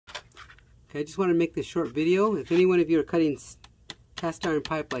Okay, I just want to make this short video. If any one of you are cutting cast iron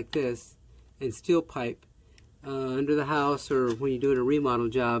pipe like this and steel pipe under the house or when you're doing a remodel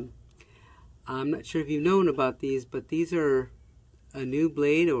job, I'm not sure if you've known about these, but these are a new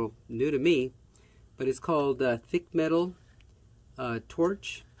blade, or new to me, but it's called thick metal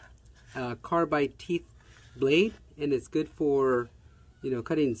torch carbide teeth blade, and it's good for, you know,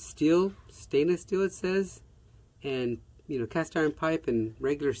 cutting steel, stainless steel it says, and, you know, cast iron pipe and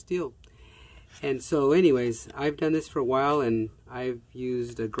regular steel. And so anyways, I've done this for a while, and I've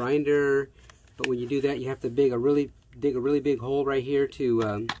used a grinder, but when you do that you have to dig a really big hole right here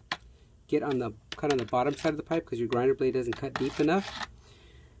to get on the cut on the bottom side of the pipe, because your grinder blade doesn't cut deep enough.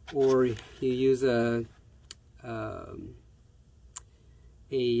 Or you use just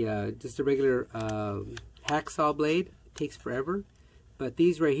a regular hacksaw blade. It takes forever, but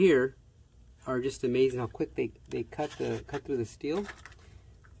these right here are just amazing how quick they cut through the steel.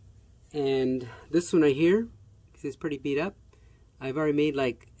 And this one right here, because it's pretty beat up, I've already made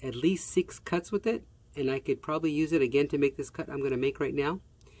like at least 6 cuts with it, and I could probably use it again to make this cut I'm going to make right now.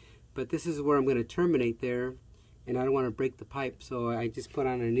 But this is where I'm going to terminate there, and I don't want to break the pipe, so I just put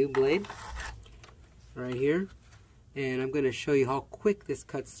on a new blade right here, and I'm going to show you how quick this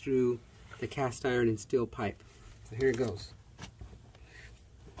cuts through the cast iron and steel pipe. So here it goes.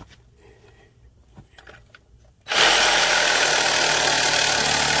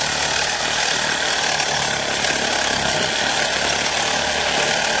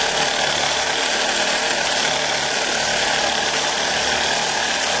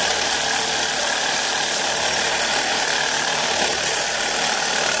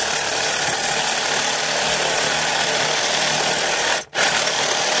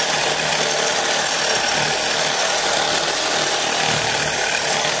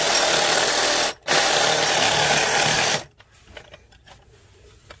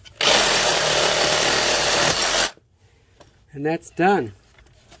 And that's done.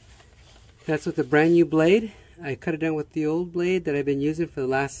 That's with the brand new blade. I cut it down with the old blade that I've been using for the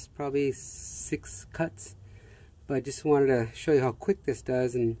last probably 6 cuts. But I just wanted to show you how quick this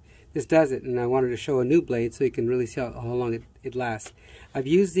does, and this does it. And I wanted to show a new blade so you can really see how long it lasts. I've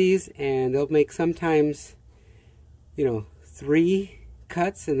used these, and they'll make sometimes, you know, 3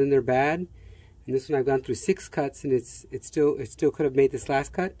 cuts and then they're bad. And this one I've gone through 6 cuts, and it still could have made this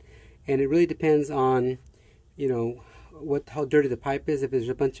last cut. And it really depends on, you know, how dirty the pipe is. If there's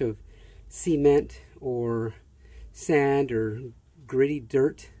a bunch of cement or sand or gritty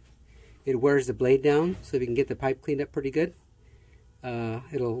dirt, it wears the blade down. So if you can get the pipe cleaned up pretty good,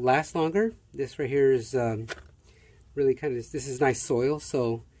 it'll last longer. This right here is really kind of, this is nice soil,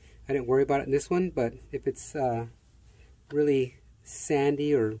 so I didn't worry about it in this one. But if it's really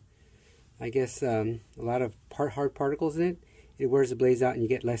sandy, or I guess a lot of hard particles in it, it wears the blades out and you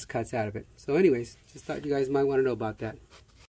get less cuts out of it. So anyways, just thought you guys might want to know about that.